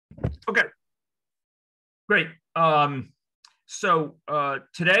Okay, great.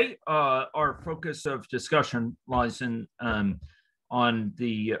 Today, our focus of discussion lies in on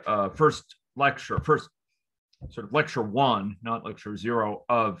the first sort of lecture one, not lecture zero,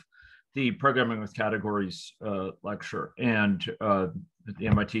 of the Programming with Categories lecture and the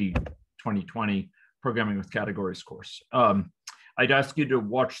MIT 2020 Programming with Categories course. I'd ask you to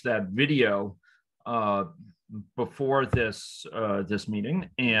watch that video before this meeting,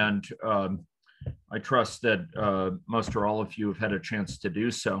 and I trust that most or all of you have had a chance to do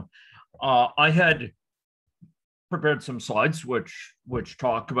so. I had prepared some slides which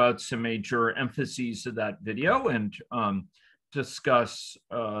talk about some major emphases of that video and discuss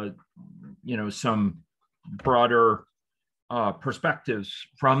some broader perspectives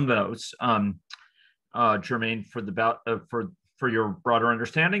from those germane for your broader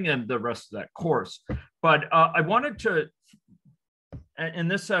understanding and the rest of that course. But I wanted to, in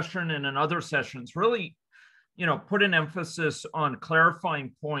this session and in other sessions, really, put an emphasis on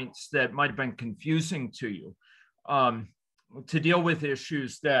clarifying points that might have been confusing to you, to deal with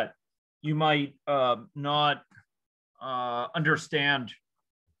issues that you might not understand,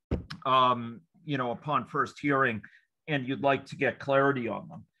 upon first hearing, and you'd like to get clarity on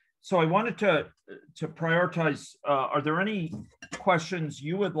them. So I wanted to prioritize, are there any questions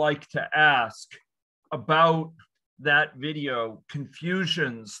you would like to ask about that video,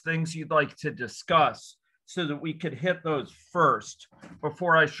 confusions, things you'd like to discuss, so that we could hit those first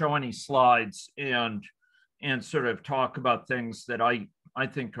before I show any slides and sort of talk about things that I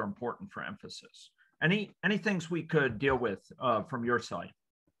think are important for emphasis. Any things we could deal with from your side?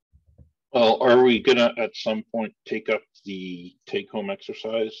 Well, are we gonna at some point take up the take-home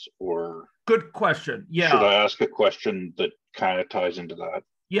exercise, or? Good question. Yeah. Should I ask a question that kind of ties into that?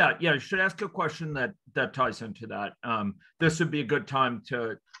 Yeah, you should ask a question that ties into that. This would be a good time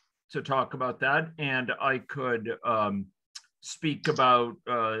to talk about that, and I could speak about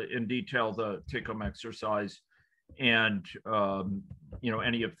in detail the take-home exercise and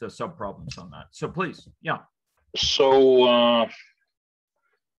any of the sub-problems on that. So please, yeah. So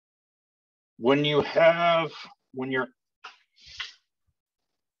when you're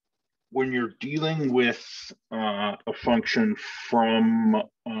dealing with a function from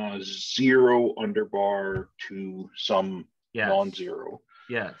 0 underbar to some non-zero.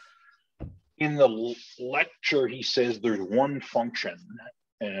 Yes. In the lecture, he says there's one function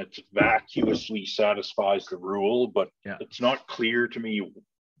and it vacuously satisfies the rule, but it's not clear to me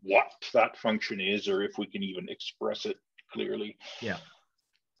what that function is or if we can even express it clearly. Yeah.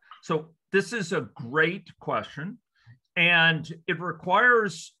 So this is a great question, and it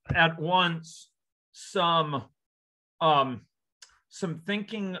requires at once some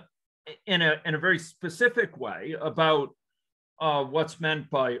thinking in a very specific way about what's meant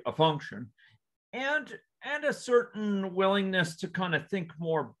by a function, and a certain willingness to kind of think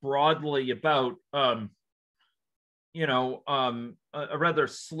more broadly about a rather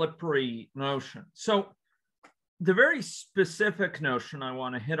slippery notion. So the very specific notion I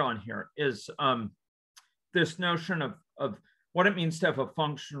want to hit on here is this notion of what it means to have a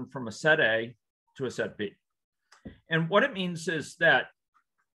function from a set A to a set B. And what it means is that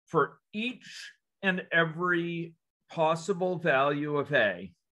for each and every possible value of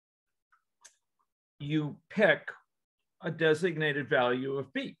A, you pick a designated value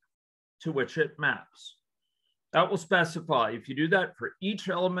of B to which it maps. That will specify, if you do that for each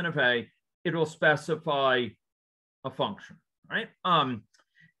element of A, it will specify a function, right?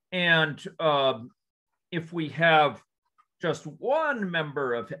 If we have just one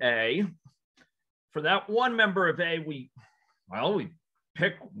member of A, for that one member of A, we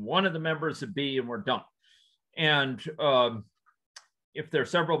pick one of the members of B and we're done. And if there are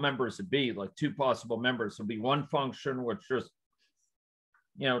several members of B, like two possible members, there'll be one function which just,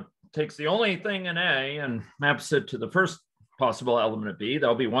 takes the only thing in A and maps it to the first possible element of B.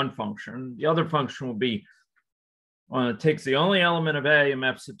 That'll be one function. The other function will be it takes the only element of A and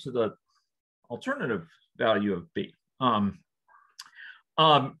maps it to the alternative value of B.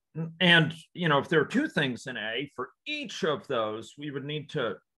 If there are two things in A, for each of those, we would need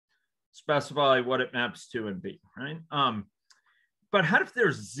to specify what it maps to in B, right? But how if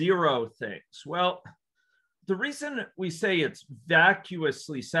there's 0 things? Well, the reason we say it's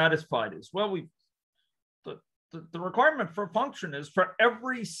vacuously satisfied is, well, the requirement for a function is for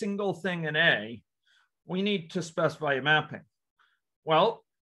every single thing in A, we need to specify a mapping. Well,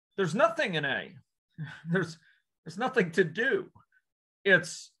 there's nothing in A. There's nothing to do.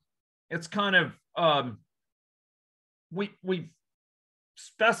 It's kind of we've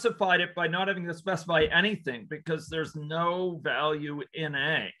specified it by not having to specify anything because there's no value in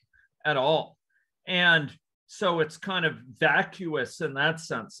A. at all. And so it's kind of vacuous in that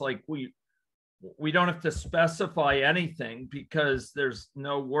sense. Like we don't have to specify anything because there's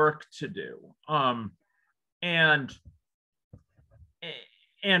no work to do. And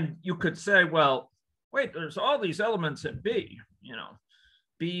you could say, well, wait, there's all these elements in B.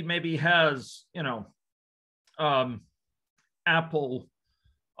 B maybe has, apple,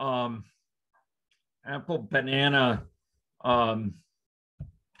 banana,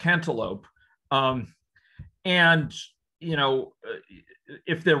 cantaloupe. And,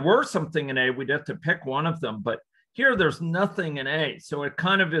 if there were something in A, we'd have to pick one of them. But here, there's nothing in A. So it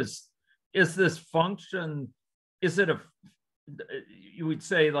kind of is this function, you would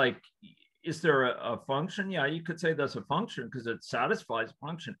say, like, is there a function? Yeah, you could say that's a function because it satisfies a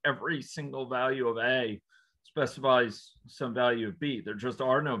function. Every single value of A specifies some value of B. There just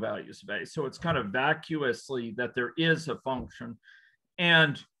are no values of A. So it's kind of vacuously that there is a function.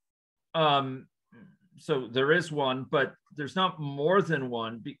 And so there is one, but there's not more than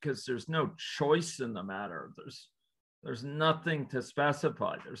one because there's no choice in the matter. There's nothing to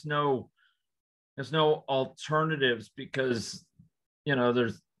specify. There's no alternatives because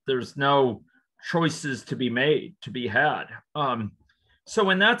there's no choices to be made, to be had.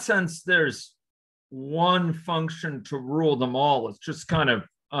 So in that sense, there's one function to rule them all. It's just kind of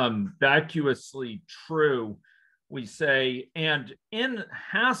vacuously true, we say. And in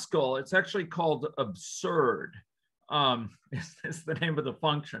Haskell, it's actually called absurd, is the name of the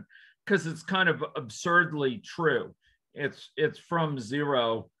function, because it's kind of absurdly true. It's from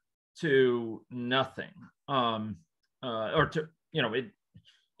 0 to nothing, or to,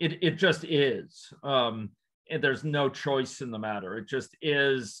 it just is. And there's no choice in the matter. It just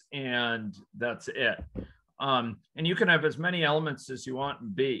is, and that's it. And you can have as many elements as you want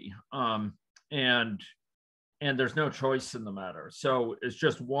in B, and there's no choice in the matter. So it's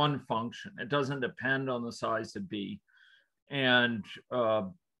just one function. It doesn't depend on the size of B, and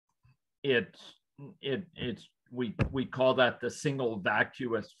we call that the single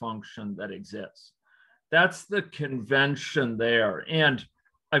vacuous function that exists. That's the convention there, and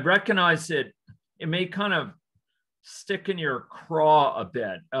I recognize it may kind of stick in your craw a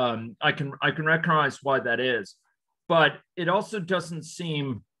bit. I can recognize why that is, but it also doesn't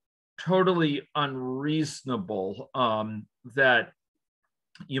seem totally unreasonable that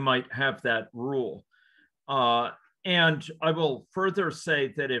you might have that rule. And I will further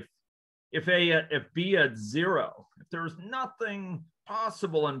say that if B had 0, if there was nothing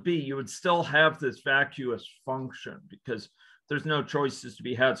possible in B, you would still have this vacuous function because there's no choices to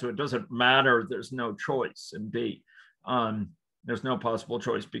be had. So it doesn't matter. There's no choice in B. There's no possible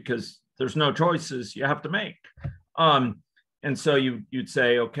choice because there's no choices you have to make. And so you'd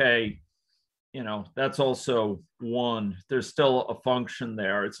say, okay, that's also 1. There's still a function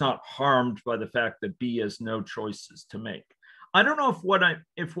there. It's not harmed by the fact that B has no choices to make. I don't know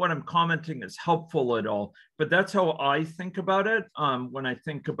if what I'm commenting is helpful at all, but that's how I think about it when I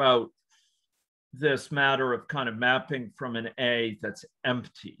think about this matter of kind of mapping from an A that's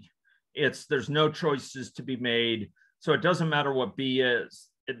empty. There's no choices to be made, so it doesn't matter what B is.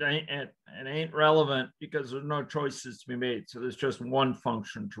 It ain't relevant because there's no choices to be made. So there's just one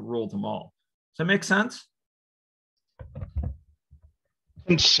function to rule them all. Does that make sense?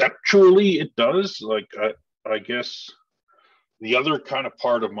 Conceptually, it does. Like, I guess the other kind of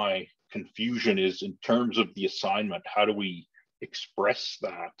part of my confusion is in terms of the assignment. How do we express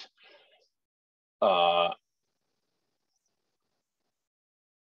that?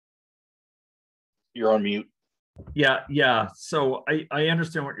 You're on mute. Yeah. So I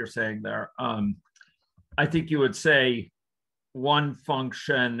understand what you're saying there. I think you would say one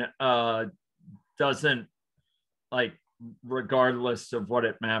function doesn't, like, regardless of what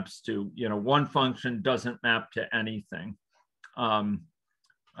it maps to, one function doesn't map to anything because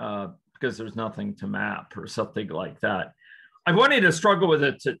there's nothing to map or something like that. I wanted to struggle with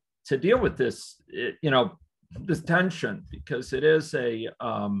it to deal with this, this tension, because it is a,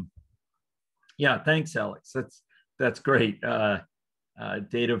 yeah, thanks, Alex. That's great. Data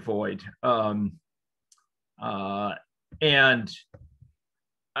void. And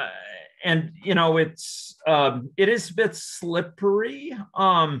it is a bit slippery.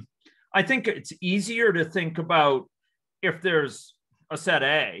 I think it's easier to think about if there's a set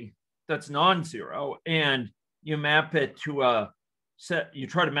A that's non-zero and you map it to a set, you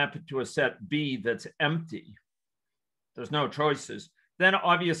try to map it to a set B that's empty. There's no choices. Then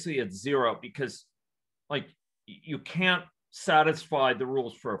obviously it's 0 because, like, you can't satisfy the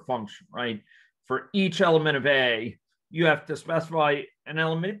rules for a function, right? For each element of A, you have to specify an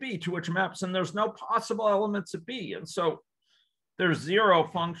element of B to which it maps, and there's no possible elements of B. And so there's zero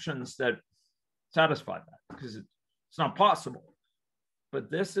functions that satisfy that because it's not possible. But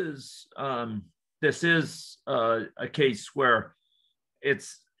this is a case where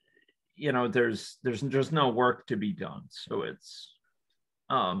it's, you know, there's just no work to be done. So it's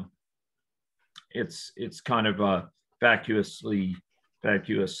kind of vacuously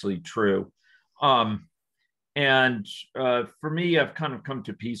true. And for me, I've kind of come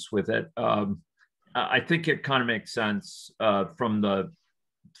to peace with it. I think it kind of makes sense from the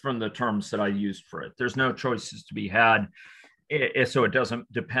terms that I used for it. There's no choices to be had, so it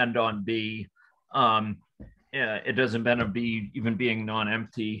doesn't depend on B. It doesn't depend on B even being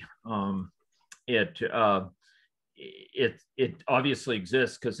non-empty. It obviously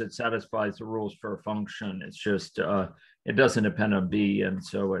exists because it satisfies the rules for a function. It's just it doesn't depend on B, and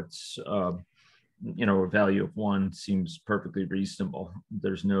so it's you know, a value of 1 seems perfectly reasonable.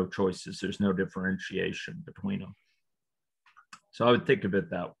 There's no choices. There's no differentiation between them. So I would think of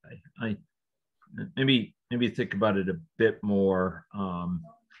it that way. I maybe think about it a bit more.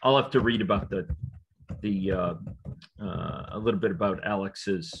 I'll have to read about a little bit about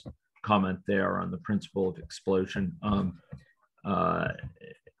Alex's comment there on the principle of explosion. But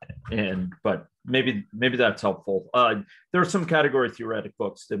maybe that's helpful. There are some category theoretic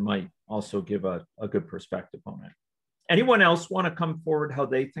books that might also give a good perspective on it. Anyone else want to come forward how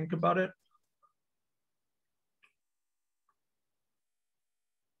they think about it?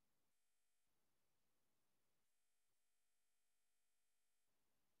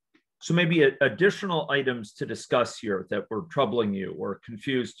 So maybe additional items to discuss here that were troubling you or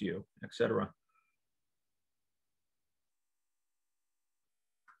confused you, et cetera.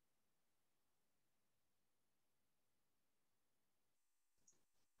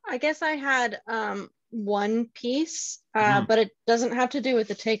 I guess I had one piece, but it doesn't have to do with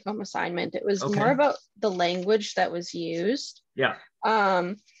the take-home assignment. It was more about the language that was used. Yeah.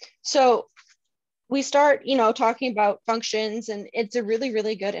 So we start, you know, talking about functions, and it's a really,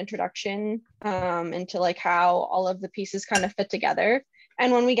 really good introduction into like how all of the pieces kind of fit together.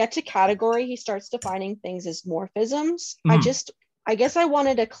 And when we get to category, he starts defining things as morphisms. I guess I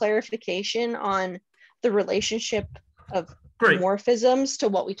wanted a clarification on the relationship of morphisms to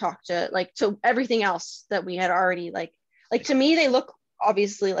what we talked to, like, to everything else that we had already, like to me, they look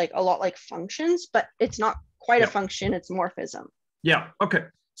obviously like a lot like functions, but it's not quite a function, it's morphism. Yeah, okay.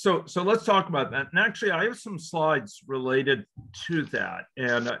 So let's talk about that. And actually, I have some slides related to that,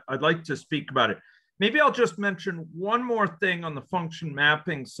 and I'd like to speak about it. Maybe I'll just mention one more thing on the function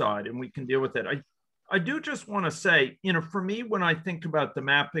mapping side, and we can deal with it. I do just want to say, you know, for me, when I think about the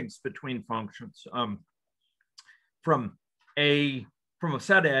mappings between functions, from a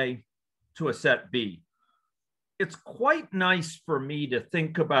set A to a set B, it's quite nice for me to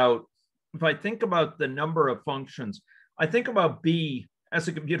think about, if I think about the number of functions, I think about B as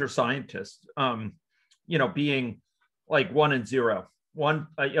a computer scientist, you know, being like 1 and 0,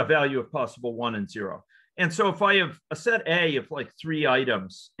 a value of possible 1 and 0. And so if I have a set A of like 3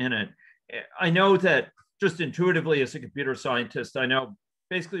 items in it, I know that just intuitively as a computer scientist, I know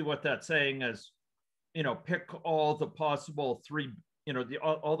basically what that's saying is, you know, pick all the possible 3, you know,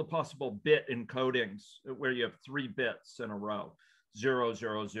 all the possible bit encodings where you have 3 bits in a row, 0,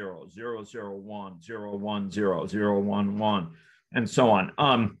 0, 0, 0, 0, 1, 0, 1, 0, 0, 1, 1, and so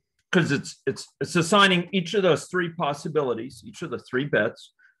on. Because it's assigning each of those 3 possibilities, each of the 3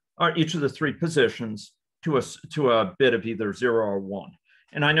 bits, or each of the 3 positions to a bit of either 0 or 1.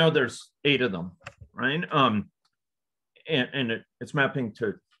 And I know there's 8 of them, right? And it's mapping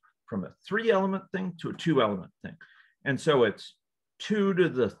from a 3-element thing to a 2-element thing. And so it's 2 to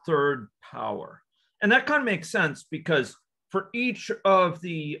the 3rd power. And that kind of makes sense because for each of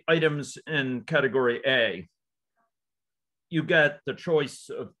the items in category A, you get the choice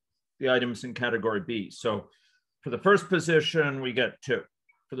of the items in category B. So for the first position, we get 2.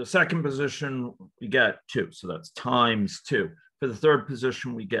 For the second position, we get 2. So that's times 2. For the third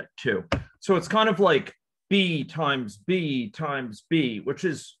position, we get 2. So it's kind of like B times B times B, which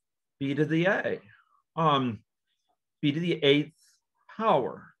is B to the A, B to the 8th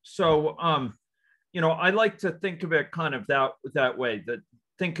power. So, you know, I like to think of it kind of that way, that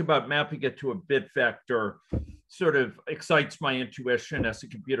think about mapping it to a bit vector sort of excites my intuition as a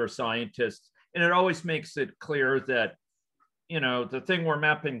computer scientist. And it always makes it clear that, you know, the thing we're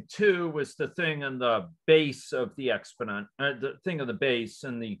mapping to is the thing in the base of the exponent, the thing of the base,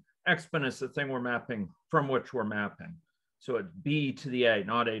 and the exponent is the thing we're mapping from which we're mapping. So it's B to the A,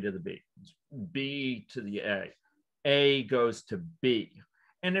 not A to the B. It's B to the A. A goes to B.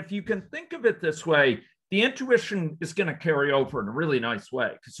 And if you can think of it this way, the intuition is going to carry over in a really nice way,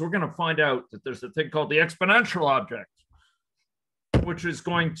 because we're going to find out that there's a thing called the exponential object. which is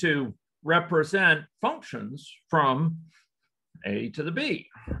going to represent functions from A to the B,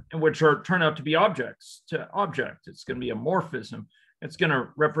 which turn out to be objects to object. It's going to be a morphism. It's going to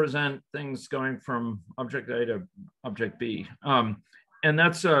represent things going from object A to object B. And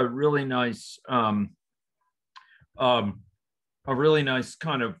that's a really nice kind of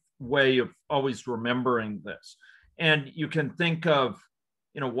way of always remembering this. And you can think of,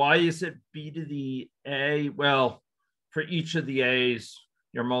 why is it B to the A? Well, for each of the A's,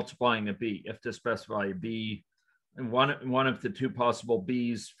 you're multiplying a B. You have to specify a B and one of the two possible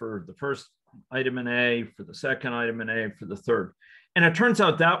B's for the first item in A, for the second item in A, for the third. And it turns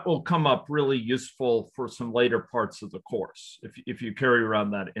out that will come up really useful for some later parts of the course if you carry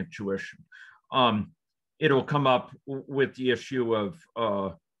around that intuition. It'll come up with the issue of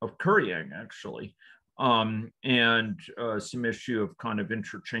currying, actually, and some issue of kind of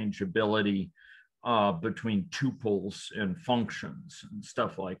interchangeability between tuples and functions and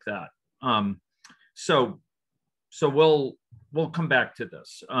stuff like that. So we'll come back to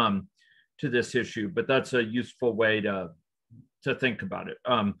this issue, but that's a useful way to think about it.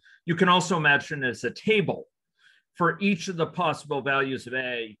 You can also imagine it as a table. For each of the possible values of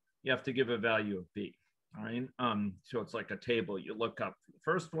A, you have to give a value of B. All right. So it's like a table. You look up for the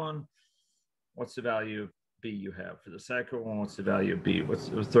first one, what's the value of B you have? For the second one, what's the value of B? What's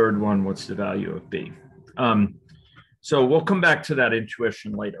the third one? What's the value of B? So we'll come back to that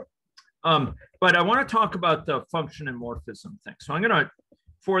intuition later. But I want to talk about the function and morphism thing. So I'm going to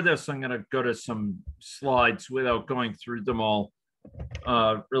go to some slides without going through them all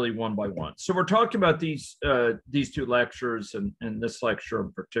really one by one. So we're talking about these two lectures and this lecture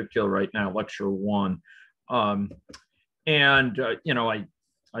in particular right now, lecture 1. I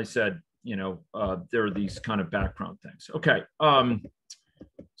said, there are these kind of background things. Okay.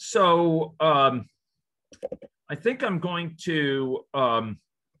 So I think I'm going to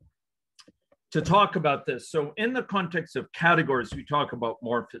talk about this. So in the context of categories, we talk about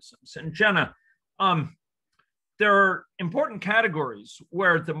morphisms. And Jenna, there are important categories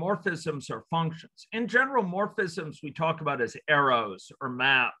where the morphisms are functions. In general, morphisms we talk about as arrows or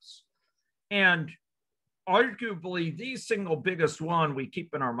maps. And arguably, the single biggest one we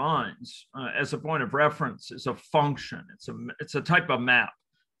keep in our minds as a point of reference is a function. It's a type of map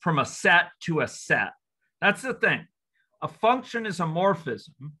from a set to a set. That's the thing. A function is a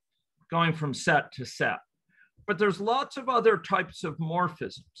morphism going from set to set. But there's lots of other types of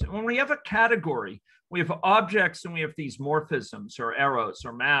morphisms. And when we have a category, we have objects and we have these morphisms or arrows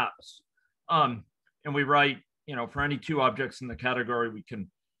or maps. And we write, for any two objects in the category, we could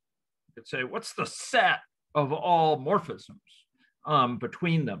say, what's the set of all morphisms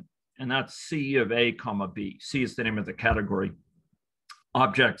between them? And that's C of A comma B. C is the name of the category.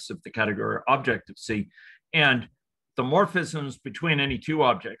 Objects of the category are object of C. And the morphisms between any two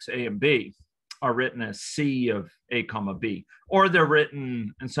objects, A and B, are written as C of A comma B, or they're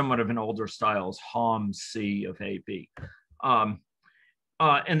written in somewhat of an older style as HOM C of A, B. And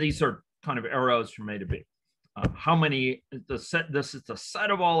these are kind of arrows from A to B. This is the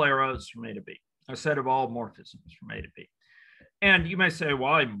set of all arrows from A to B, a set of all morphisms from A to B. And you may say,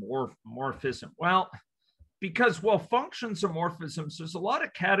 why morphism? Well, because functions are morphisms, there's a lot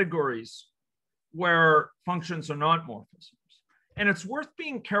of categories where functions are not morphisms. And it's worth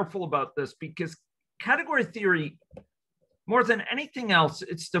being careful about this because category theory, more than anything else,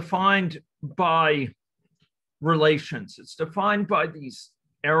 it's defined by relations. It's defined by these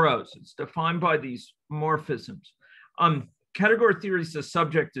arrows. It's defined by these morphisms. Category theory is a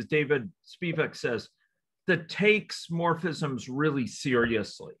subject, as David Spivak says, that takes morphisms really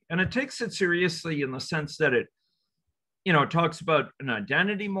seriously. And it takes it seriously in the sense that it talks about an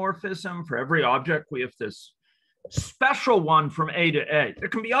identity morphism. For every object, we have this special one from A to A. There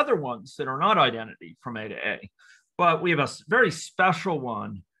can be other ones that are not identity from A to A, but we have a very special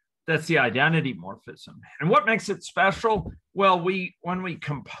one that's the identity morphism. And what makes it special? Well, when we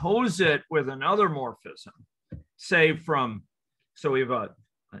compose it with another morphism, say so we have an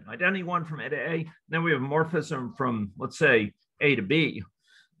identity one from A to A, then we have a morphism from, let's say, A to B,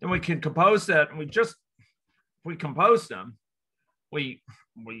 then we can compose that, and we compose them, we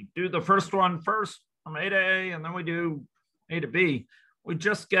do the first one first from A to A, and then we do A to B. It's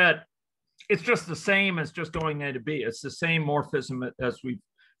just the same as just going A to B. It's the same morphism as we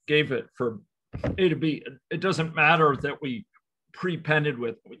gave it for A to B. It doesn't matter that we prepended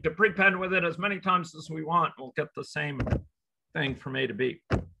with. We can prepend with it as many times as we want. We'll get the same thing from A to B.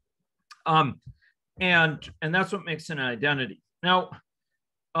 And that's what makes an identity. Now,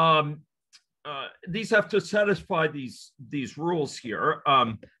 these have to satisfy these rules here.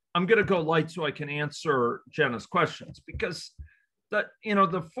 I'm going to go light so I can answer Jenna's questions, because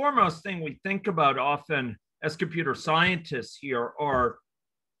the foremost thing we think about often as computer scientists here are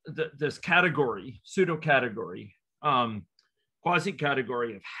this category, pseudo category, quasi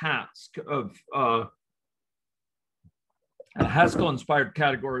category of Hask, of a Haskell inspired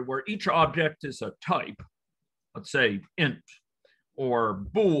category where each object is a type, let's say int or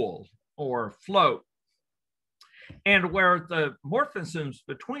bool or float, and where the morphisms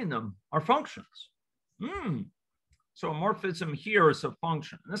between them are functions. So a morphism here is a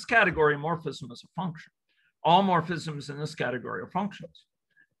function. In this category, morphism is a function. All morphisms in this category are functions.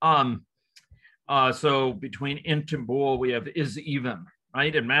 So between int and bool, we have is even,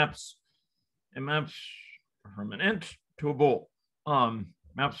 right? It maps from an int to a bool.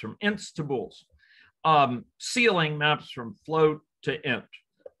 Maps from ints to bools. Ceiling maps from float to int.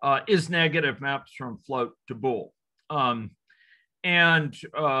 Is negative maps from float to bool.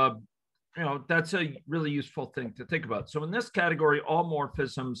 That's a really useful thing to think about. So in this category, all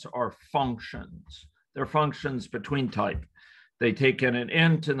morphisms are functions. They're functions between type. They take in an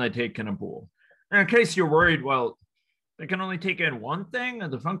int and they take in a bool. And in case you're worried, well, they can only take in one thing,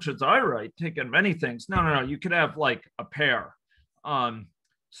 and the functions I write take in many things. No. You could have like a pair.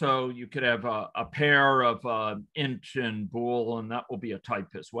 So you could have a pair of int and bool, and that will be a type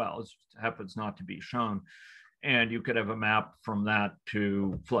as well. It happens not to be shown. And you could have a map from that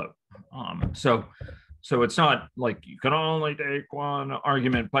to float. So it's not like you can only take one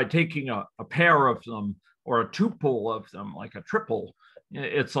argument by taking a pair of them or a tuple of them, like a triple.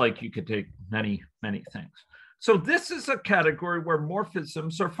 It's like you could take many, many things. So this is a category where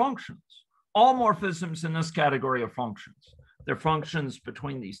morphisms are functions. All morphisms in this category are functions. They're functions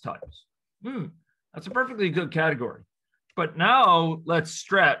between these types. That's a perfectly good category. But now let's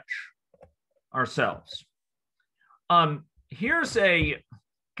stretch ourselves. Here's a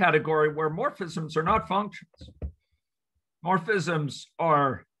category where morphisms are not functions. Morphisms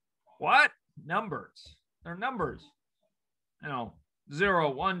are what? Numbers. They're numbers.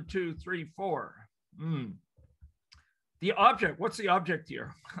 0, 1, 2, 3, 4. The object, what's the object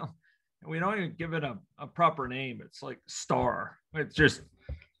here? We don't even give it a proper name. It's like star. It's just,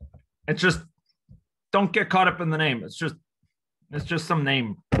 don't get caught up in the name. It's just some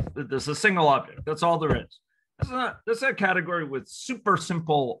name. There's a single object. That's all there is. This is a category with super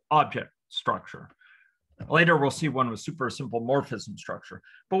simple object structure. Later, we'll see one with super simple morphism structure.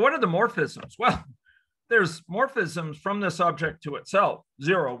 But what are the morphisms? Well, there's morphisms from this object to itself.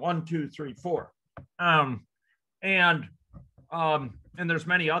 0, 1, 2, 3, 4. And there's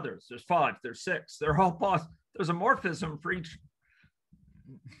many others. There's 5, there's 6. They're all possible. There's a morphism for each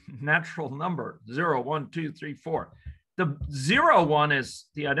natural number. 0, 1, 2, 3, 4. The 0, 1 is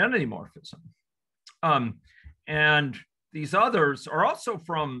the identity morphism. And these others are also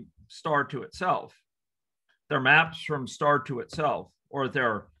from star to itself. They're maps from star to itself, or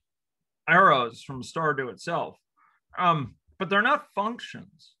they're arrows from star to itself. But they're not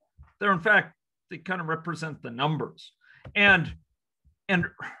functions. They're, in fact, they kind of represent the numbers. And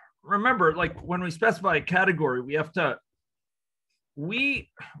remember, like when we specify a category, we have to,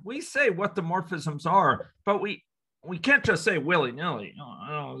 we say what the morphisms are, but we can't just say willy-nilly,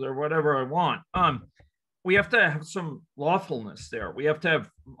 they're whatever I want. We have to have some lawfulness there. We have to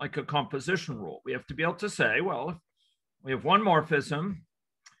have like a composition rule. We have to be able to say, well, if we have one morphism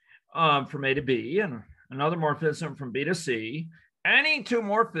from A to B and another morphism from B to C, any two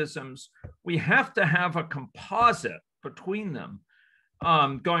morphisms, we have to have a composite between them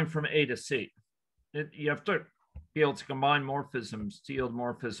going from A to C. You have to be able to combine morphisms to yield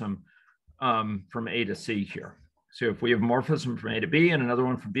morphism from A to C here. So if we have morphism from A to B and another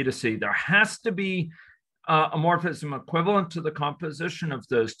one from B to C, there has to be a morphism equivalent to the composition of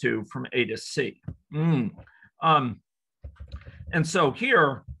those two from A to C. And so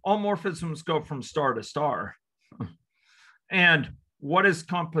here, all morphisms go from star to star. And what is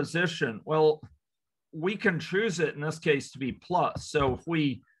composition? Well, we can choose it in this case to be plus. So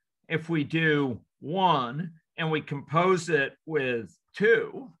if we do 1 and we compose it with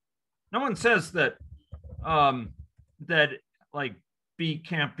 2, no one says that that like B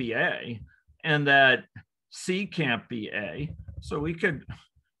can't be A and that C can't be A. So we could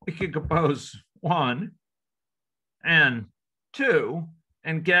compose 1 and 2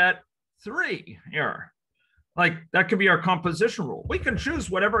 and get 3 here. Like that could be our composition rule. We can choose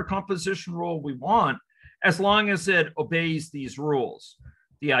whatever composition rule we want as long as it obeys these rules.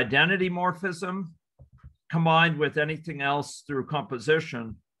 The identity morphism combined with anything else through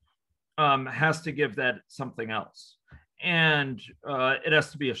composition has to give that something else. And it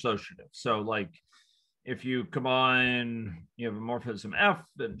has to be associative. So like if you combine, you have a morphism F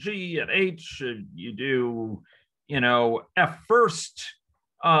and G and H, you do, F first,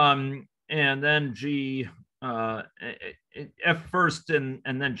 and then G, F first and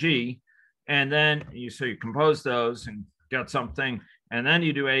then G, and then so you compose those and get something, and then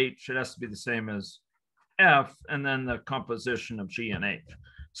you do H. It has to be the same as F, and then the composition of G and H.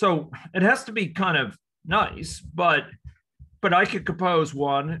 So it has to be kind of nice, but I could compose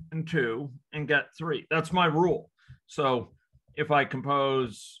 1 and 2 and get 3. That's my rule. So if I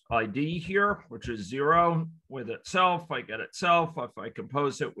compose ID here, which is 0 with itself, I get itself. If I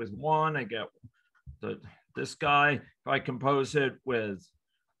compose it with 1, I get this guy. If I compose it with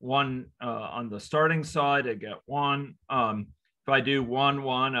 1 on the starting side, I get 1. If I do 1,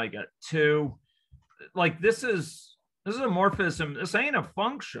 1, I get 2. Like this is a morphism. This ain't a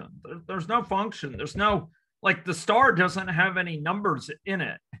function. There's no function. There's no, like the star doesn't have any numbers in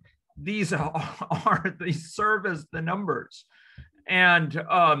it. These serve as the numbers. And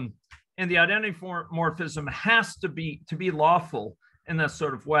the identity morphism has to be lawful in this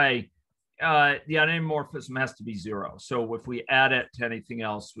sort of way. The identity morphism has to be 0. So if we add it to anything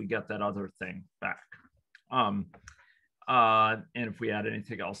else, we get that other thing back. And if we add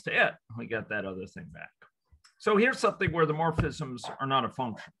anything else to it, we get that other thing back. So here's something where the morphisms are not a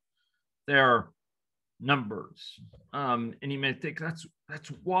function. They're numbers. And you may think that's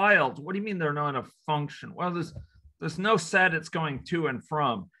wild. What do you mean they're not a function? Well, there's no set it's going to and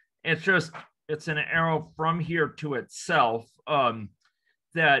from. It's an arrow from here to itself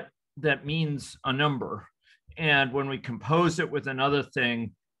that means a number. And when we compose it with another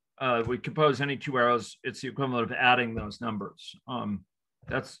thing, we compose any 2 arrows, it's the equivalent of adding those numbers.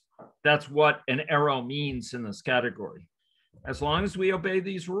 That's what an arrow means in this category. As long as we obey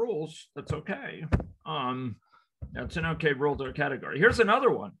these rules, that's okay. That's an okay rule to a category. Here's another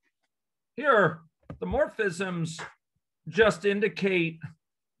one. Here, the morphisms just indicate,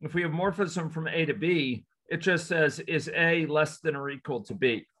 if we have morphism from A to B, it just says, is A less than or equal to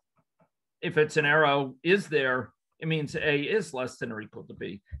B? If it's an arrow is there, it means A is less than or equal to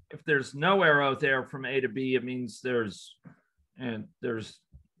B. If there's no arrow there from A to B, it means it's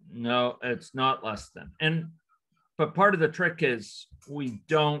not less than. But part of the trick is we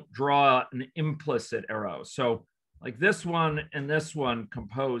don't draw an implicit arrow. So like this one and this one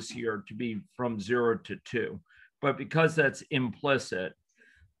compose here to be from 0 to 2. But because that's implicit,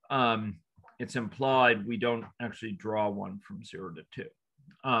 it's implied we don't actually draw one from 0 to 2.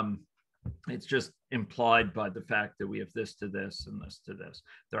 It's just implied by the fact that we have this to this and this to this.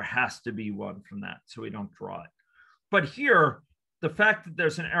 There has to be one from that, so we don't draw it. But here, the fact that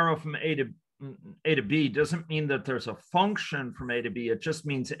there's an arrow from A to B doesn't mean that there's a function from A to B. It just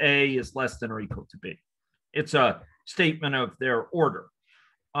means A is less than or equal to B. It's a statement of their order.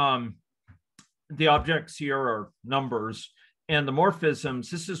 The objects here are numbers, and the morphisms,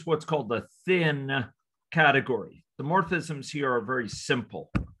 this is what's called the thin category. The morphisms here are very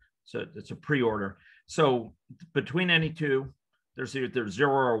simple. So it's a pre-order. So between any 2, there's either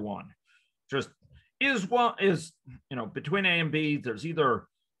 0 or 1. Just between A and B, there's either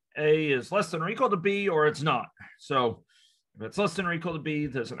A is less than or equal to B or it's not. So if it's less than or equal to B,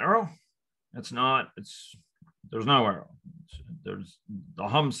 there's an arrow. It's not, there's no arrow. The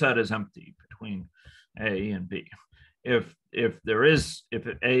hum set is empty between A and B. If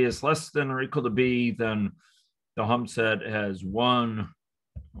A is less than or equal to B, then the hum set has one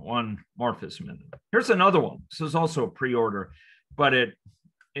morphism in it. Here's another one. This is also a pre-order, but it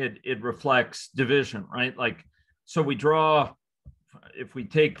reflects division, right? Like, so we draw, if we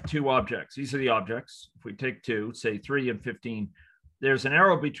take 2 objects, these are the objects. If we take 2, say 3 and 15, there's an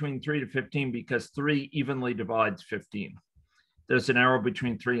arrow between 3 to 15 because 3 evenly divides 15. There's an arrow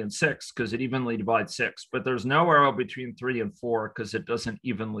between 3 and 6 because it evenly divides 6, but there's no arrow between 3 and 4 because it doesn't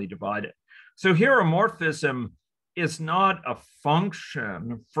evenly divide it. So here a morphism is not a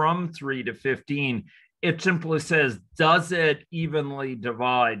function from 3 to 15. It simply says, does it evenly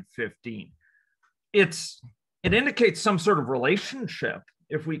divide 15? It indicates some sort of relationship,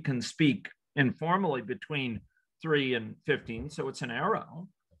 if we can speak informally, between 3 and 15. So it's an arrow.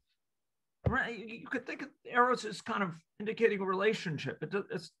 Right? You could think of arrows as kind of indicating a relationship.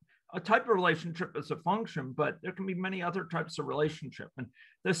 It's a type of relationship as a function, but there can be many other types of relationship. And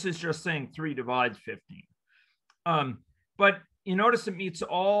this is just saying 3 divides 15. But you notice it meets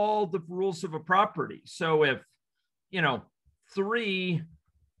all the rules of a property. So if, 3,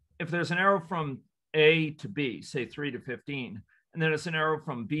 if there's an arrow from A to B, say 3 to 15, and then it's an arrow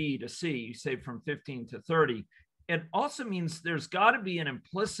from B to C, say from 15 to 30, it also means there's got to be an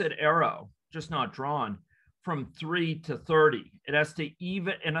implicit arrow, just not drawn, from 3 to 30. It has to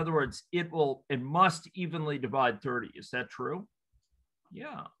in other words, it must evenly divide 30. Is that true?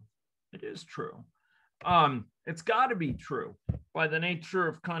 Yeah, it is true. It's got to be true. By the nature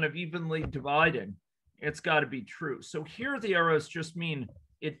of kind of evenly dividing, it's got to be true. So here the arrows just mean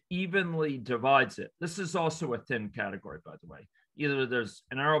it evenly divides it. This is also a thin category, by the way. Either there's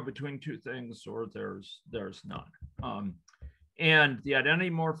an arrow between two things or there's none. And the identity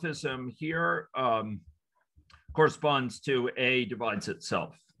morphism here corresponds to A divides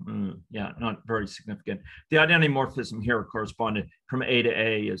itself. Yeah, not very significant. The identity morphism here corresponded from A to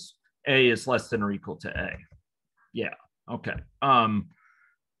A is less than or equal to A. Yeah, okay.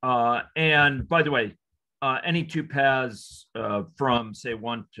 And by the way, any two paths from say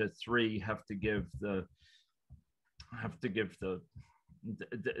 1 to 3 have to give the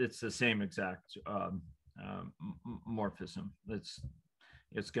it's the same exact morphism.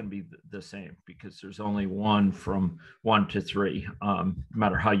 It's going to be the same because there's only one from 1 to 3, no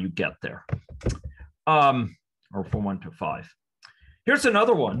matter how you get there, or from 1 to 5. Here's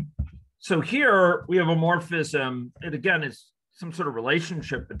another one. So here we have a morphism. It again is some sort of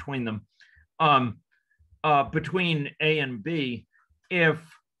relationship between them, between A and B, if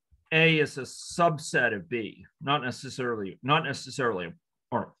A is a subset of B, not necessarily,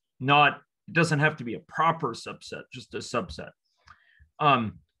 or not. It doesn't have to be a proper subset, just a subset.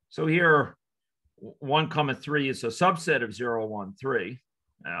 So here, 1, 3 is a subset of 0, 1, 3.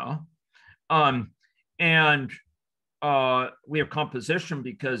 Now, and we have composition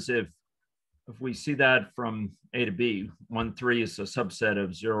because if we see that from A to B, 1, 3 is a subset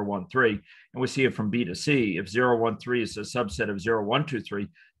of 0, 1, 3, and we see it from B to C, if 0, 1, 3 is a subset of 0, 1, 2, 3,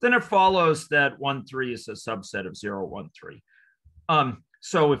 then it follows that 1, 3 is a subset of 0, 1, 3.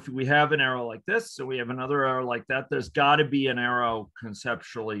 So if we have an arrow like this, so we have another arrow like that, there's got to be an arrow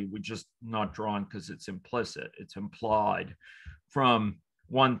conceptually, we just not drawn because it's implicit, it's implied from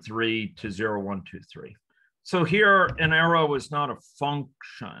 1, 3 to 0, 1, 2, 3. So here an arrow is not a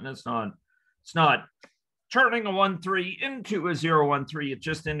function. It's not turning a 1, 3 into a 0, 1, 3. It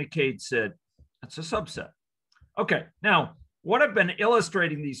just indicates that it's a subset. Okay, now what I've been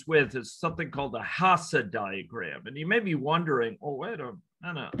illustrating these with is something called a Hasse diagram. And you may be wondering, oh, wait a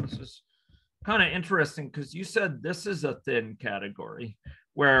minute, this is kind of interesting because you said this is a thin category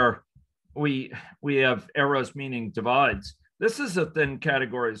where we have arrows meaning divides. This is a thin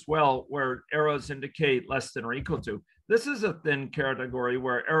category as well, where arrows indicate less than or equal to. This is a thin category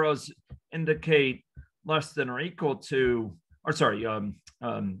where arrows indicate less than or equal to, or sorry,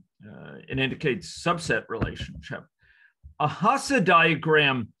 it indicates subset relationship. A Hasse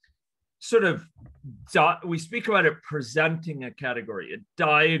diagram sort of, we speak about it presenting a category. It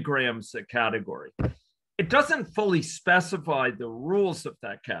diagrams a category. It doesn't fully specify the rules of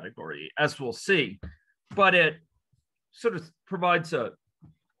that category, as we'll see, but it sort of provides a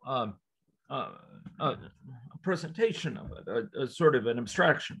presentation of it, a sort of an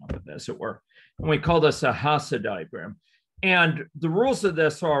abstraction of it, as it were. And we call this a Hasse diagram. And the rules of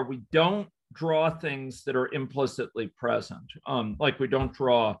this are we don't draw things that are implicitly present, like we don't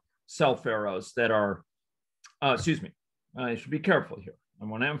draw self arrows that are, excuse me, I should be careful here. I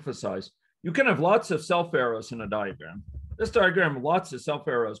want to emphasize, you can have lots of self arrows in a diagram. This diagram has lots of self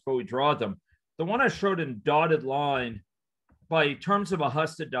arrows, but we draw them. The one I showed in dotted line, by terms of a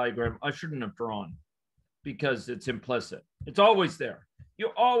Hasse diagram, I shouldn't have drawn because it's implicit. It's always there.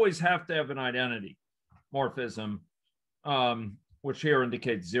 You always have to have an identity morphism, which here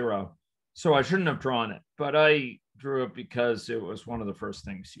indicates 0. So I shouldn't have drawn it, but I drew it because it was one of the first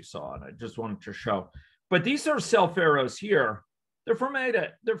things you saw, and I just wanted to show. But these are self arrows here. They're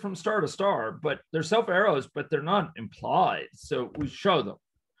from star to star, but they're self arrows, but they're not implied. So we show them.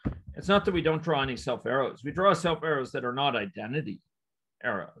 It's not that we don't draw any self arrows. We draw self arrows that are not identity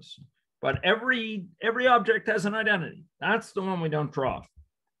arrows. But every object has an identity. That's the one we don't draw.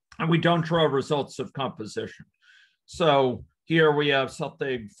 And we don't draw results of composition. So here we have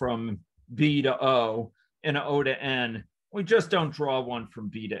something from B to O and O to N. We just don't draw one from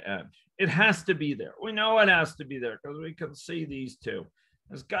B to N. It has to be there. We know it has to be there because we can see these two.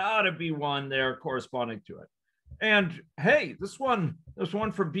 There's got to be one there corresponding to it. And hey, there's one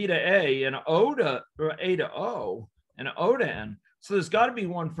from B to A and O to, or A to O and O to N. So there's got to be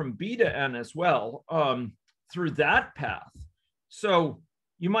one from B to N as well through that path. So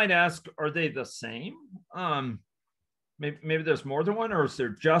you might ask, are they the same? Maybe there's more than one, or is there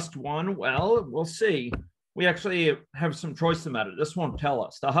just one? Well, we'll see. We actually have some choice in the matter. This won't tell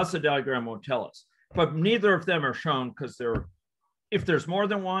us. The Hasse diagram won't tell us. But neither of them are shown because if there's more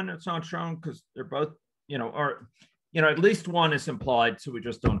than one, it's not shown because they're both, at least one is implied, so we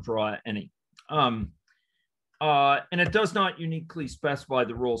just don't draw any. And it does not uniquely specify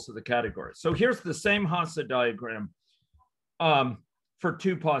the rules of the category. So here's the same Hasse diagram for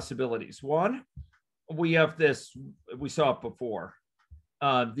two possibilities. One, we have this, we saw it before.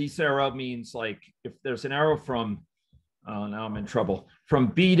 This arrow means like if there's an arrow from, oh, now I'm in trouble, from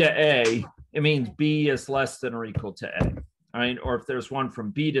B to A, it means B is less than or equal to A, right? Or if there's one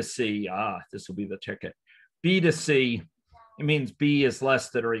from B to C, this will be the ticket. B to C, it means B is less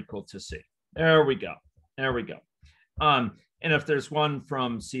than or equal to C. There we go. There we go. And if there's one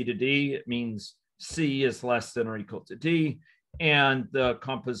from C to D, it means C is less than or equal to D. And the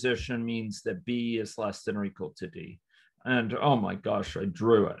composition means that B is less than or equal to D. And oh my gosh, I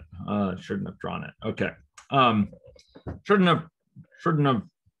drew it. Shouldn't have drawn it. Okay. Shouldn't have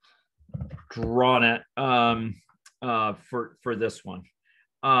drawn it for this one.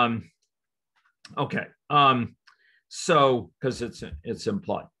 Okay. So because it's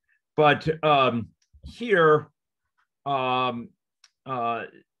implied, but here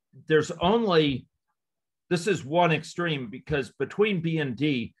there's only, this is one extreme because between B and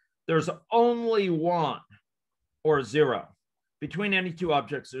D, there's only one or zero. Between any two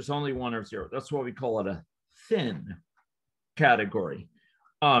objects, there's only one or zero. That's why we call it a thin category.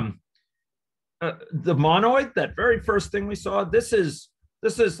 The monoid, that very first thing we saw, this is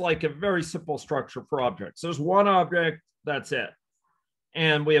like a very simple structure for objects. There's one object, that's it.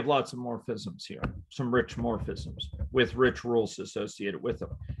 And we have lots of morphisms here, some rich morphisms with rich rules associated with them.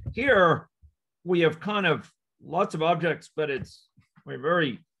 Here, we have kind of lots of objects, but we have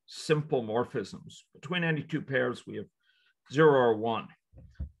very simple morphisms. Between any two pairs, we have 0 or 1.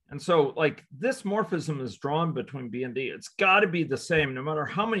 And so like this morphism is drawn between B and D. It's got to be the same no matter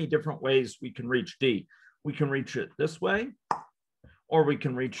how many different ways we can reach D. We can reach it this way, or we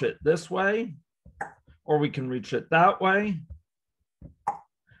can reach it this way, or we can reach it that way.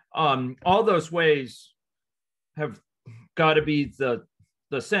 All those ways have got to be the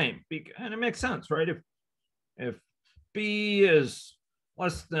same. And it makes sense, right? If B is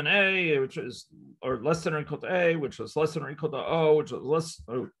less than A, which is, or less than or equal to A, which is less than or equal to O, which is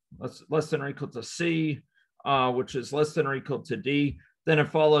less than or equal to C, which is less than or equal to D, then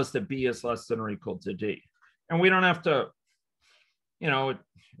it follows that B is less than or equal to D. And we don't have to, it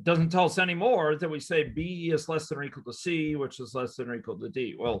doesn't tell us anymore that we say B is less than or equal to C, which is less than or equal to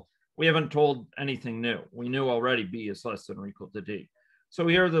D. Well, we haven't told anything new. We knew already B is less than or equal to D. So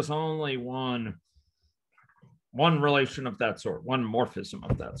here there's only one relation of that sort, one morphism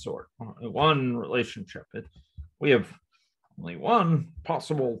of that sort, one relationship. We have only one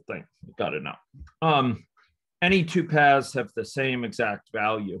possible thing. We've got to know. Any two paths have the same exact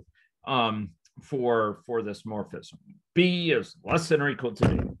value for this morphism. B is less than or equal to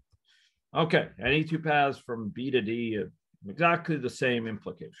D. Okay, any two paths from B to D have exactly the same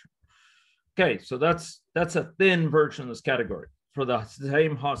implication. Okay, so that's a thin version of this category for the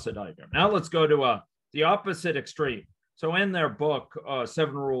same Hasse diagram. Now let's go to the opposite extreme. So in their book,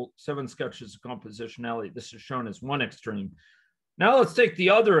 7 Sketches of Compositionality, this is shown as one extreme. Now let's take the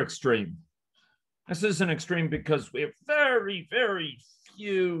other extreme. This is an extreme because we have very, very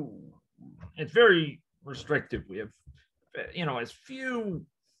few, it's very restrictive. We have, as few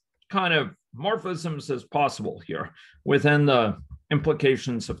kind of morphisms as possible here within the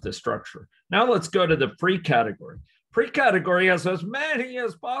implications of this structure. Now let's go to the free category. Free category has as many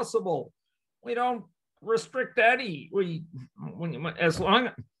as possible. We don't restrict any.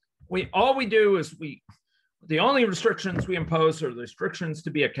 The only restrictions we impose are the restrictions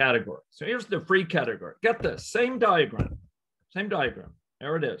to be a category. So here's the free category. Get this, same diagram.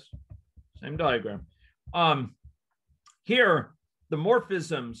 There it is, same diagram. Here, the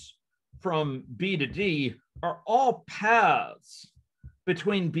morphisms from B to D are all paths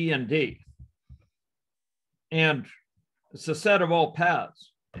between B and D. And it's a set of all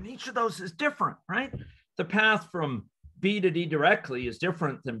paths. And each of those is different, right? The path from B to D directly is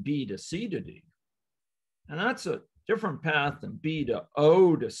different than B to C to D. And that's a different path than B to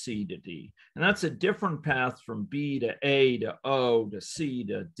O to C to D. And that's a different path from B to A to O to C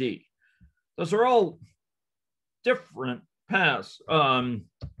to D. Those are all different paths.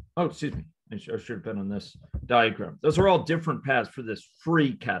 Excuse me. I should have been on this diagram. Those are all different paths for this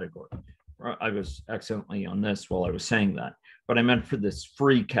free category. I was accidentally on this while I was saying that, but I meant for this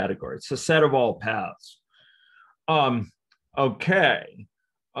free category. It's a set of all paths. Okay.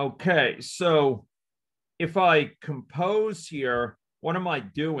 So if I compose here, what am I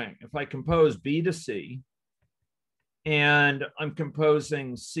doing? If I compose B to C and I'm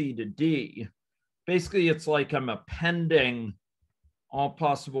composing C to D, basically it's like I'm appending all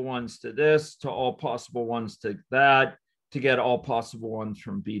possible ones to this, to all possible ones to that, to get all possible ones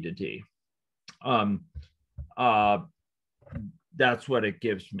from B to D. That's what it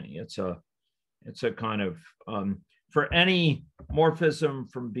gives me. It's a kind of for any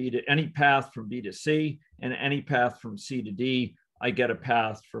morphism from any path from B to C and any path from C to D, I get a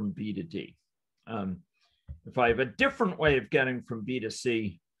path from B to D. If I have a different way of getting from B to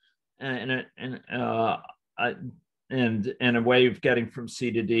C and a way of getting from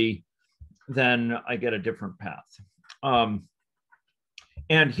C to D, then I get a different path.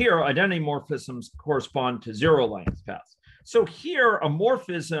 And here, identity morphisms correspond to zero-length paths. So here, a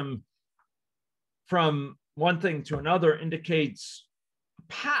morphism from one thing to another indicates a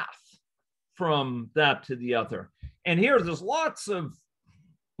path from that to the other. And here, there's lots of,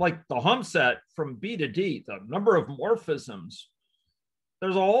 like the hum set from B to D, the number of morphisms.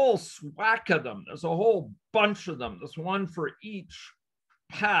 There's a whole swack of them. There's a whole bunch of them. There's one for each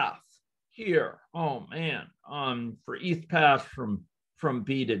path here. Oh man, for each path from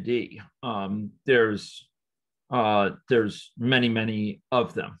B to D. There's many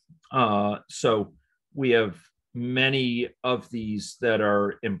of them. So we have many of these that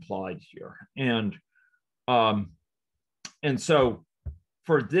are implied here. And so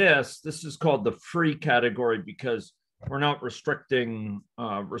for this is called the free category because we're not restricting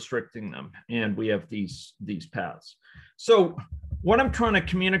them, and we have these paths. So what I'm trying to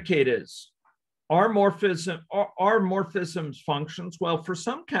communicate is, are morphisms functions? Well, for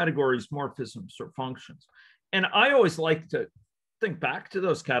some categories, morphisms are functions. And I always like to think back to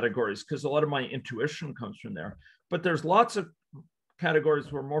those categories because a lot of my intuition comes from there. But there's lots of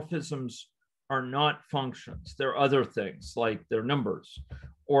categories where morphisms are not functions. They're other things, like they're numbers,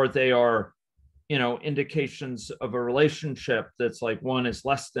 or they are, indications of a relationship that's like one is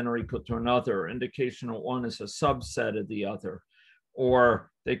less than or equal to another, indication that one is a subset of the other,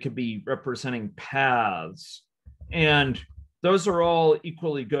 or they could be representing paths. And those are all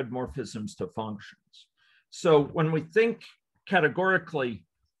equally good morphisms to functions. So when we think categorically,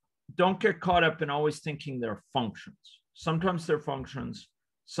 don't get caught up in always thinking they're functions. Sometimes they're functions,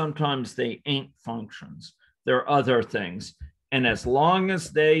 sometimes they ain't functions. They're other things. And as long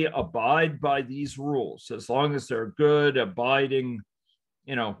as they abide by these rules, as long as they're good, abiding,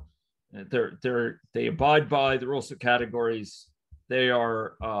 they abide by the rules of categories, they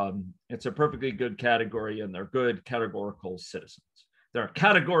are, it's a perfectly good category, and they're good categorical citizens. They're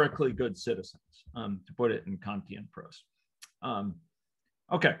categorically good citizens, to put it in Kantian prose.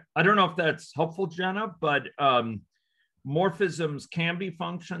 Okay, I don't know if that's helpful, Jenna, but morphisms can be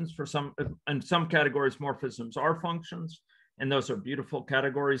functions for some, in some categories, morphisms are functions, and those are beautiful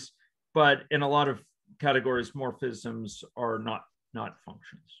categories. But in a lot of categories, morphisms are not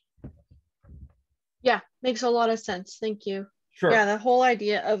functions. Yeah, makes a lot of sense. Thank you. Sure. Yeah, the whole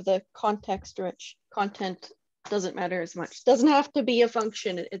idea of the context-rich content doesn't matter as much. Doesn't have to be a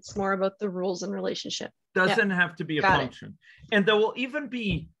function. It's more about the rules and relationship. Doesn't have to be a function. And there will even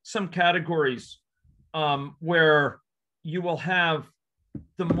be some categories where you will have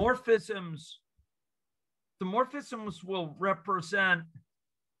the morphisms. The morphisms will represent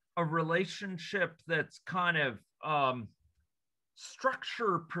a relationship that's kind of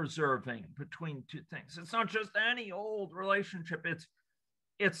structure preserving between two things. It's not just any old relationship.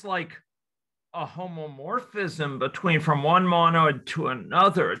 It's like a homomorphism from one monoid to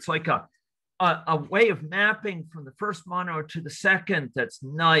another. It's like a way of mapping from the first monoid to the second that's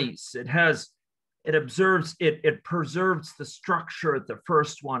nice. It preserves the structure of the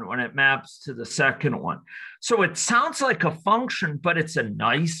first one when it maps to the second one. So it sounds like a function, but it's a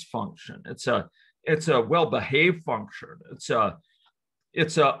nice function. It's a well-behaved function.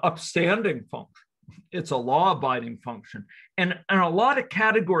 It's a upstanding function. It's a law-abiding function. And a lot of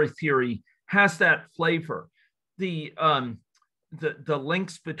category theory has that flavor. The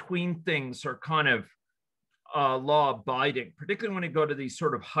links between things are kind of law-abiding, particularly when you go to these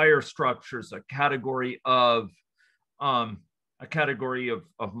sort of higher structures, a category of monoids,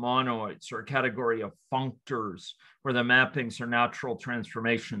 or a category of functors, where the mappings are natural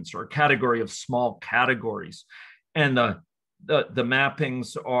transformations, or a category of small categories, and the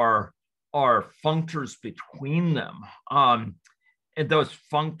mappings are functors between them. And those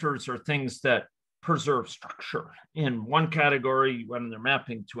functors are things that preserve structure in one category when they're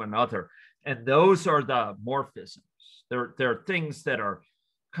mapping to another. And those are the morphisms. They're things that are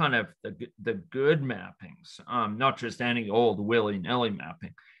kind of the good mappings, not just any old willy-nilly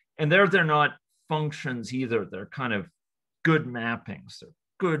mapping. And they're not functions either. They're kind of good mappings. They're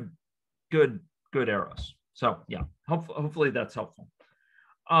good arrows. So yeah, hopefully that's helpful.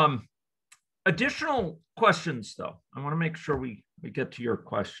 Additional questions, though. I want to make sure we get to your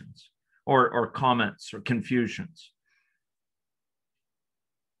questions or comments or confusions.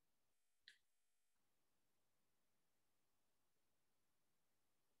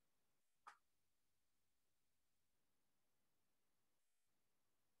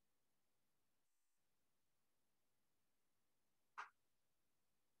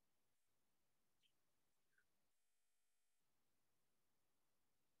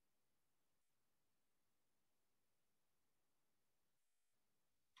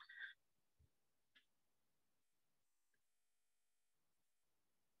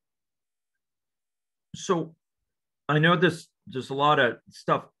 So I know there's a lot of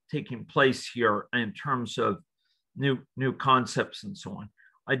stuff taking place here in terms of new concepts and so on.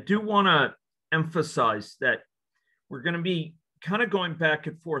 I do want to emphasize that we're going to be kind of going back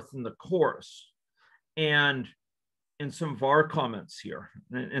and forth in the course, and in some of our comments here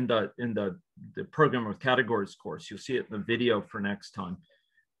in the program with categories course, you'll see it in the video for next time.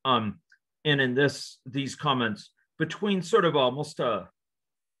 And in these comments, between sort of almost an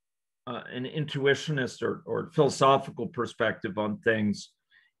intuitionist or philosophical perspective on things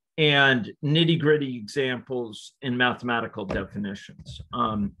and nitty-gritty examples in mathematical definitions.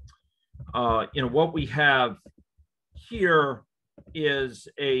 What we have here is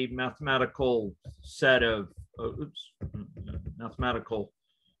a mathematical set of mathematical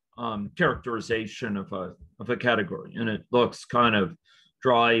characterization of a category, and it looks kind of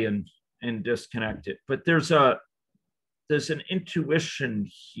dry and disconnected. But there's an intuition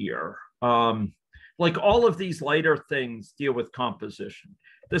here. Like all of these lighter things deal with composition.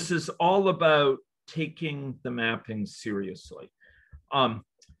 This is all about taking the mapping seriously.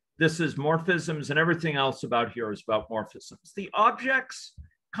 This is morphisms, and everything else about here is about morphisms. The objects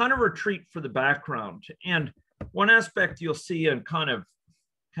kind of retreat for the background. And one aspect you'll see in kind of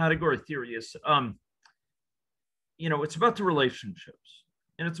category theory is, it's about the relationships,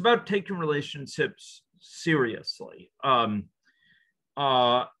 and it's about taking relationships seriously, and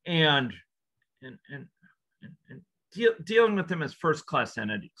dealing with them as first-class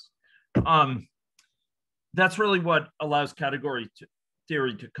entities. That's really what allows category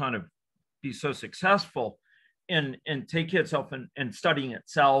theory to kind of be so successful and take itself and studying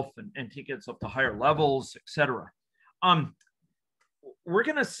itself and take itself to higher levels, etc. We're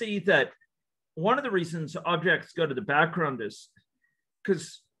going to see that one of the reasons objects go to the background is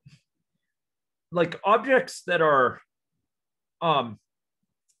because, like, objects that are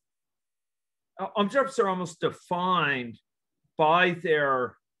objects are almost defined by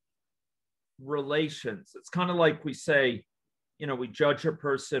their relations. It's kind of like we say, we judge a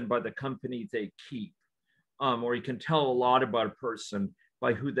person by the company they keep, or you can tell a lot about a person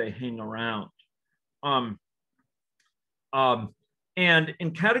by who they hang around. And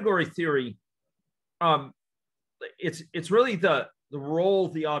in category theory, it's really the role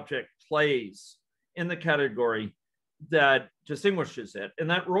the object plays in the category that distinguishes it, and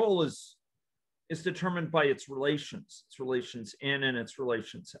that role is determined by its relations in and its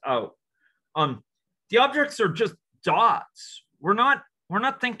relations out. The objects are just dots. We're not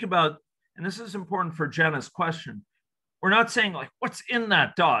thinking about, and this is important for Jenna's question, we're not saying like, what's in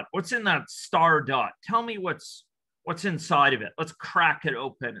that dot? What's in that star dot? Tell me what's inside of it. Let's crack it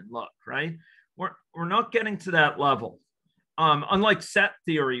open and look, right? We're not getting to that level. Unlike set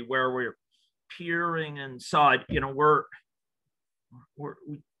theory, where we're peering inside, we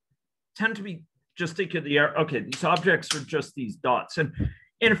tend to be just thinking of the air. Okay, these objects are just these dots. And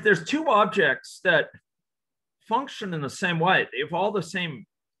if there's two objects that function in the same way, they have all the same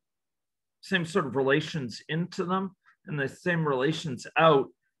sort of relations into them and the same relations out,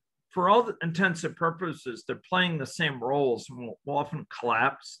 for all the intents and purposes, they're playing the same roles, and we'll often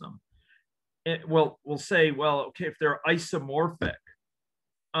collapse them. We'll say, well, okay, if they're isomorphic,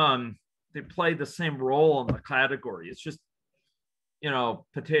 they play the same role in the category. It's just,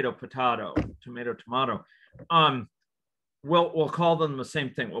 potato, potato, tomato, tomato. We'll call them the same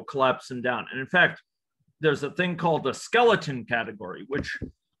thing. We'll collapse them down. And in fact, there's a thing called the skeleton category, which,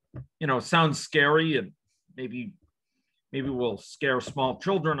 sounds scary, and maybe will scare small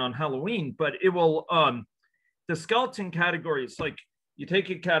children on Halloween, but it will, the skeleton category is like, you take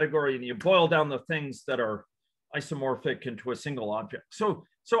a category and you boil down the things that are isomorphic into a single object. So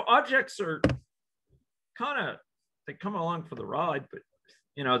objects are kind of, they come along for the ride, but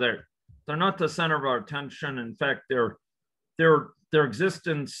they're not the center of our attention. In fact, their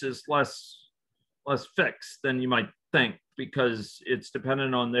existence is less fixed than you might think, because it's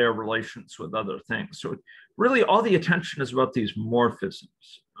dependent on their relations with other things. So really all the attention is about these morphisms.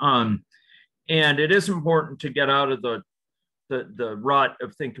 And it is important to get out of the rut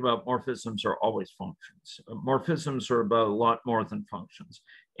of thinking about morphisms are always functions. Morphisms are about a lot more than functions.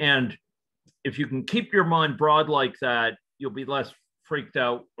 And if you can keep your mind broad like that, you'll be less freaked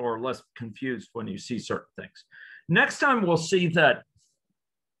out or less confused when you see certain things. Next time we'll see that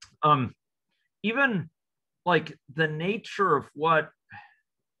even like the nature of what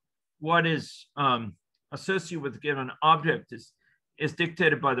is associated with a given object is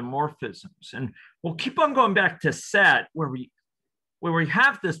dictated by the morphisms. And we'll keep on going back to set, where we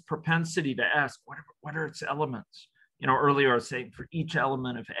have this propensity to ask, what are its elements? Earlier I was saying for each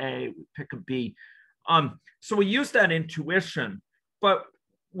element of A, we pick a B. So we use that intuition, but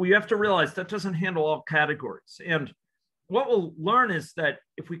we have to realize that doesn't handle all categories. And what we'll learn is that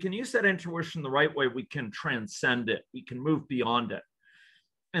if we can use that intuition the right way, we can transcend it. We can move beyond it.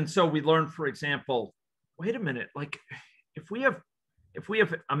 And so we learn, for example, wait a minute, like if we have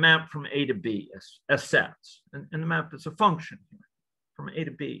a map from A to B as sets, and the map is a function here from A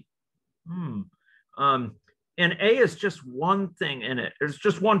to B. And A is just one thing in it. There's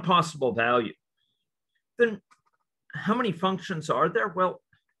just one possible value. Then how many functions are there? Well,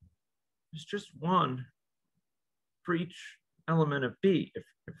 there's just one for each element of B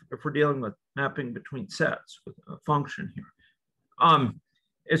if we're dealing with mapping between sets with a function here.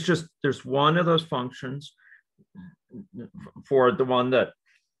 It's just there's one of those functions for the one that,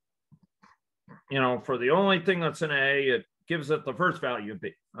 for the only thing that's in A, it gives it the first value of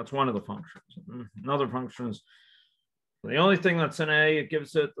B. That's one of the functions. Another function is the only thing that's in A, it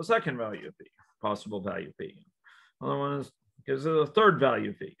gives it the second value of B, possible value of B. Another one is gives it a third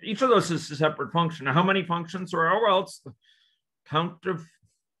value of B. Each of those is a separate function. Now, how many functions are? Oh, well, it's the count of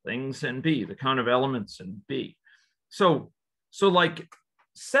things in B, the count of elements in B. So like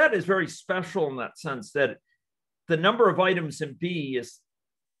set is very special in that sense that the number of items in B is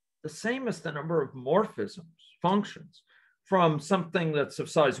the same as the number of morphisms, functions, from something that's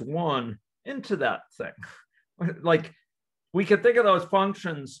of size 1 into that thing. Like we could think of those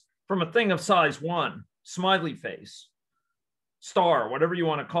functions from a thing of size 1, smiley face, star, whatever you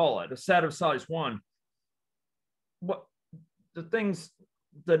want to call it, a set of size 1. What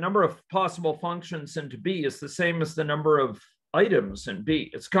the number of possible functions into B is the same as the number of items in B.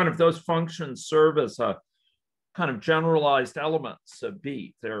 It's kind of those functions serve as a kind of generalized elements of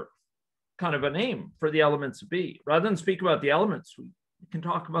B. They're kind of a name for the elements of B. Rather than speak about the elements, we can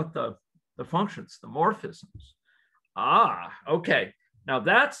talk about the functions, the morphisms. Okay. Now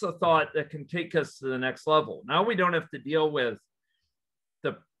that's a thought that can take us to the next level. Now we don't have to deal with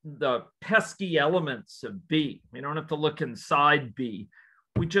the pesky elements of B. We don't have to look inside B.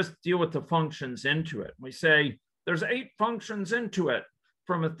 We just deal with the functions into it. We say there's 8 functions into it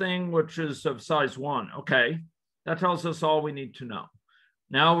from a thing which is of size 1. Okay, that tells us all we need to know.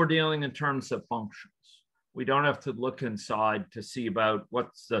 Now we're dealing in terms of functions. We don't have to look inside to see about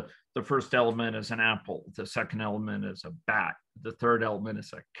what's the first element is an apple, the second element is a bat, the third element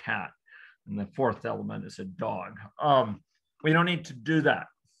is a cat, and the fourth element is a dog. We don't need to do that.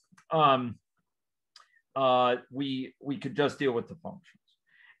 We could just deal with the functions.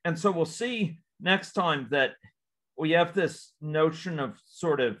 And so we'll see next time that we have this notion of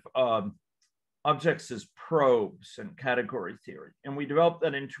sort of objects as probes and category theory. And we develop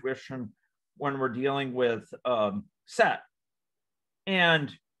that intuition when we're dealing with set.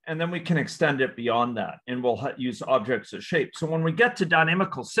 And then we can extend it beyond that, and we'll use objects as shapes. So when we get to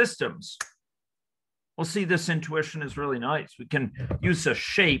dynamical systems, we'll see this intuition is really nice. We can use a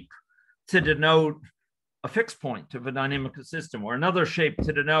shape to denote a fixed point of a dynamical system, or another shape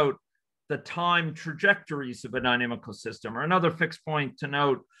to denote the time trajectories of a dynamical system, or another fixed point to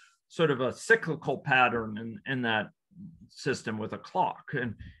note sort of a cyclical pattern in that system with a clock.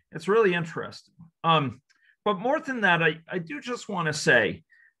 And it's really interesting. But more than that, I do just want to say,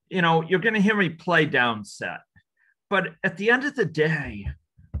 you're going to hear me play down set. But at the end of the day,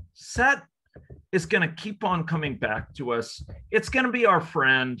 set is going to keep on coming back to us. It's going to be our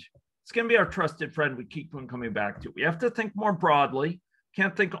friend. It's going to be our trusted friend we keep on coming back to. We have to think more broadly.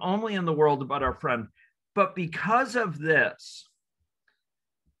 Can't think only in the world about our friend. But because of this,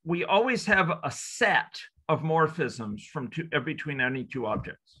 we always have a set of morphisms between any 2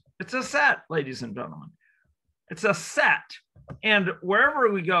 objects. It's a set, ladies and gentlemen. It's a set. And wherever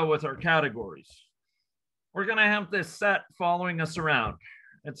we go with our categories, we're going to have this set following us around.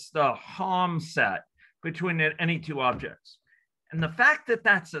 It's the Hom set between any 2 objects. And the fact that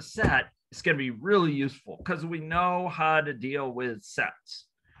that's a set is going to be really useful because we know how to deal with sets.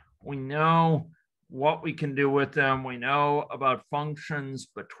 We know what we can do with them. We know about functions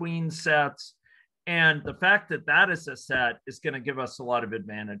between sets. And the fact that that is a set is going to give us a lot of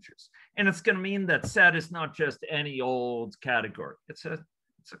advantages. And it's going to mean that set is not just any old category. It's a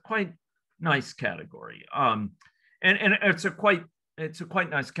quite nice category. And it's a quite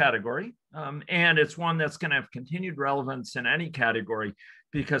nice category. And it's one that's going to have continued relevance in any category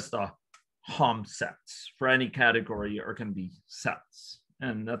because the Hom sets for any category are going to be sets.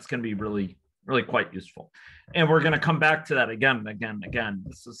 And that's going to be really, really quite useful. And we're going to come back to that again and again and again.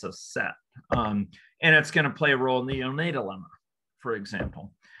 This is a set. And it's going to play a role in the Yoneda lemma, for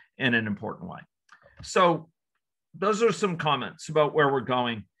example, in an important way. So those are some comments about where we're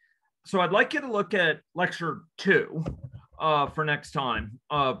going. So I'd like you to look at lecture 2 for next time,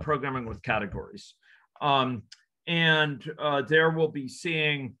 programming with categories. And there we'll be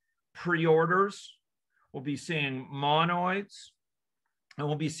seeing pre-orders, we'll be seeing monoids, and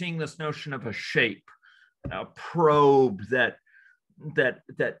we'll be seeing this notion of a shape, a probe that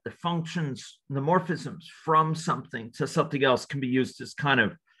the functions, the morphisms from something to something else can be used as kind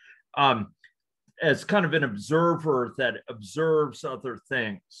of an observer that observes other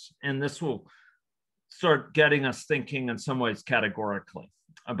things. And this will start getting us thinking in some ways categorically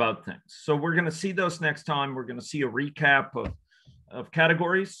about things. So we're going to see those next time. We're going to see a recap of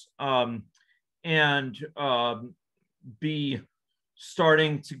categories and be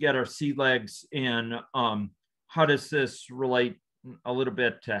starting to get our sea legs in how does this relate a little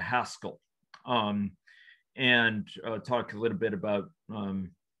bit to Haskell, and talk a little bit about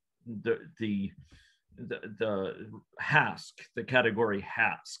the Hask, the category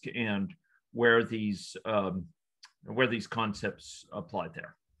Hask, and where these concepts apply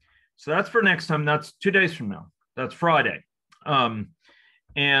there. So that's for next time. That's 2 days from now. That's Friday. And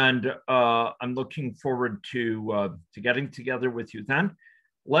I'm looking forward to getting together with you then.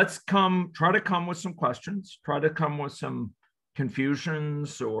 Let's try to come with some questions, try to come with some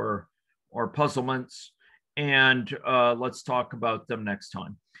confusions or puzzlements, and let's talk about them next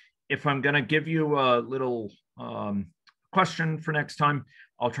time. If I'm going to give you a little question for next time,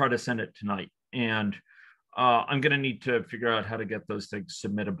 I'll try to send it tonight. And I'm going to need to figure out how to get those things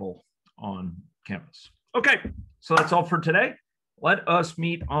submittable on Canvas. Okay, so that's all for today. Let us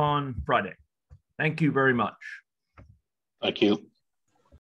meet on Friday. Thank you very much. Thank you.